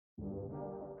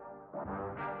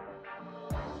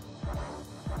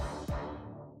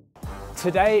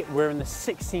Today we're in the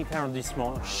 16th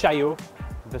arrondissement, Chaillot,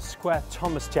 the square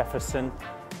Thomas Jefferson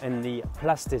in the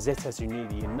Place des Etats Unis,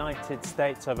 the United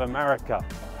States of America.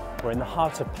 We're in the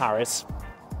heart of Paris,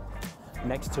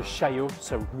 next to Chaillot,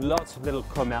 so lots of little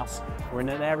commerce. We're in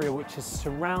an area which is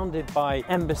surrounded by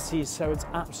embassies, so it's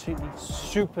absolutely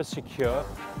super secure.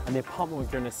 And the apartment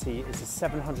we're going to see is a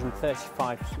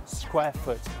 735 square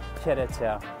foot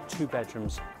pied-à-terre, 2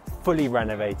 bedrooms, fully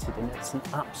renovated, and it's an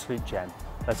absolute gem.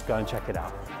 Let's go and check it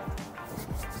out.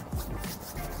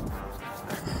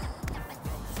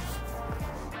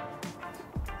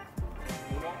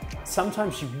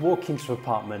 Sometimes you walk into an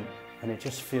apartment and it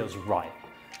just feels right.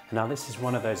 Now this is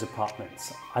one of those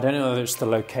apartments. I don't know whether it's the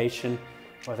location,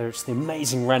 whether it's the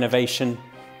amazing renovation,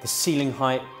 the ceiling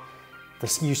height,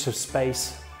 the use of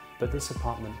space, but this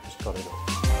apartment has got it all.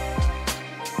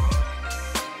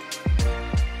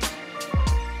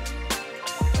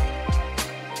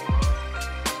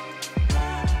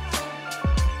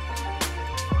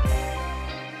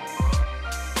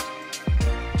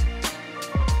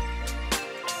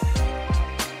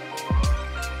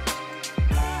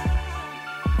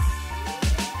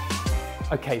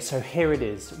 Okay, so here it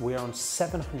is. We're on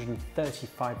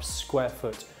 735 square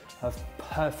foot of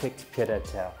perfect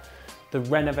pied-à-terre. The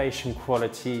renovation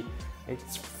quality,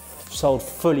 it's sold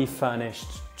fully furnished,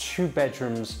 2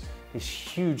 bedrooms, this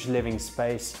huge living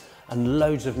space, and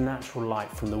loads of natural light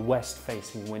from the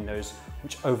west-facing windows,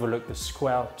 which overlook the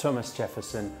square Thomas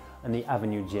Jefferson and the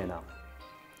Avenue d'Iéna.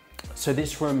 So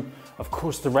this room, of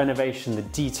course, the renovation, the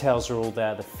details are all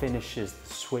there, the finishes,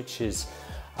 the switches,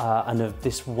 and of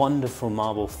this wonderful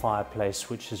marble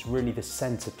fireplace, which is really the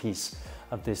centerpiece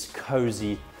of this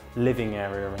cozy living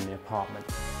area in the apartment.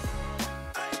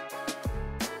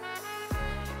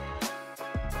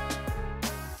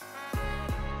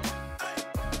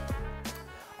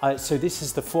 So this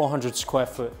is the 400 square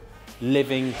foot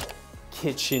living,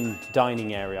 kitchen,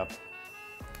 dining area.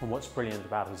 And what's brilliant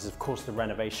about it is, of course, the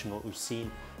renovation, what we've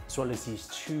seen, as well as these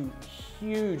 2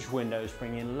 huge windows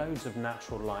bringing in loads of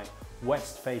natural light,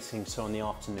 west facing, so in the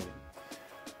afternoon.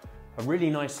 A really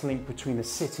nice link between the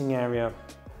sitting area,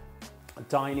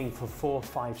 dining for 4,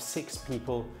 5, 6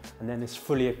 people, and then this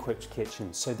fully equipped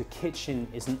kitchen. So the kitchen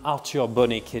is an Arthur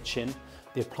Bonnet kitchen.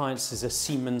 The appliances are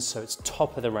Siemens, so it's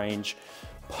top of the range,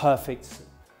 perfect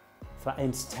for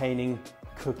entertaining,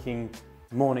 cooking,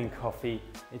 morning coffee,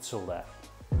 it's all there.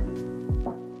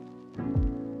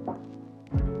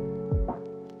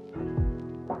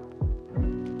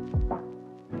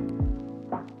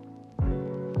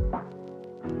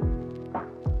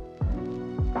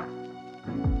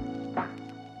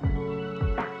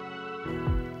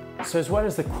 So as well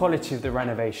as the quality of the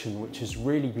renovation, which has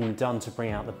really been done to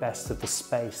bring out the best of the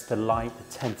space, the light,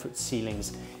 the 10-foot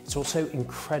ceilings, it's also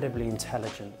incredibly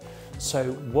intelligent.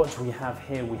 So what we have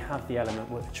here, we have the element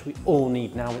which we all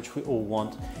need now, which we all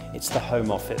want. It's the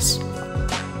home office.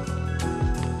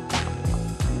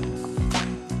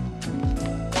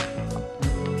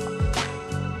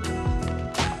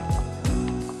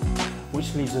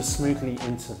 Which leads us smoothly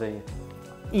into the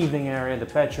evening area, the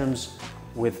bedrooms,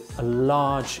 with a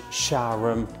large shower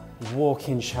room,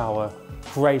 walk-in shower,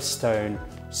 grey stone,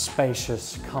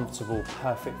 spacious, comfortable,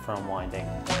 perfect for unwinding.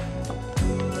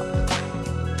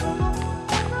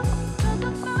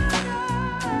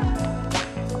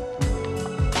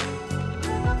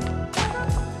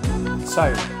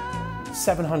 So,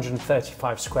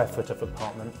 735 square foot of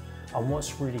apartment, and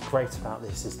what's really great about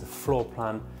this is the floor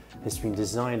plan has been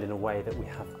designed in a way that we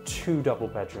have 2 double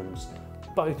bedrooms,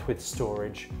 both with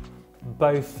storage,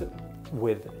 both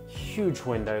with huge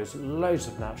windows, loads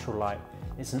of natural light.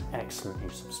 It's an excellent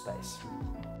use of space.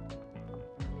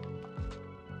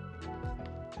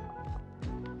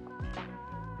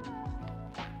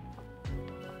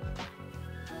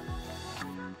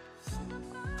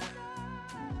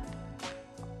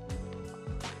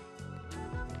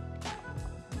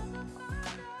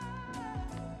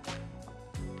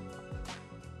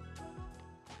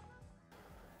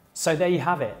 So there you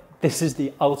have it. This is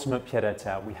the ultimate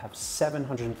pied-à-terre. We have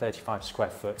 735 square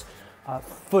foot,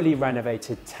 fully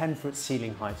renovated, 10-foot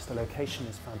ceiling heights. The location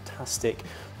is fantastic.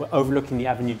 We're overlooking the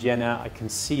Avenue d'Iéna. I can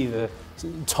see the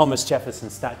Thomas Jefferson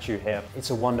statue here.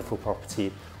 It's a wonderful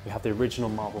property. We have the original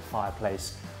marble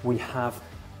fireplace. We have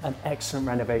an excellent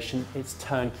renovation. It's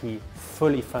turnkey,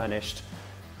 fully furnished.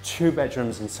 2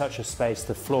 bedrooms in such a space.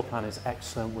 The floor plan is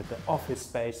excellent with the office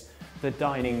space, the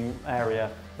dining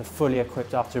area, the fully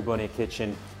equipped Arthur Bonnet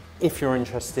kitchen. If you're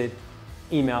interested,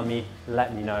 email me,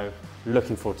 let me know.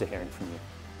 Looking forward to hearing from you.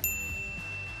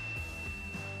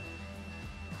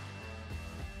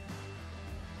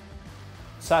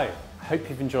 So, I hope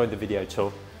you've enjoyed the video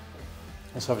tour.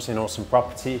 It's obviously an awesome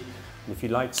property. And if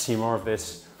you'd like to see more of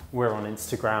this, we're on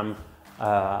Instagram,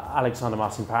 Alexander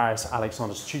Martin Paris,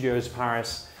 Alexander Studios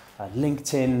Paris,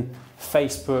 LinkedIn,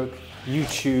 Facebook,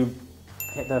 YouTube.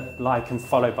 Hit the like and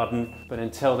follow button. But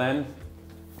until then,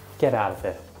 get out of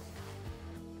here.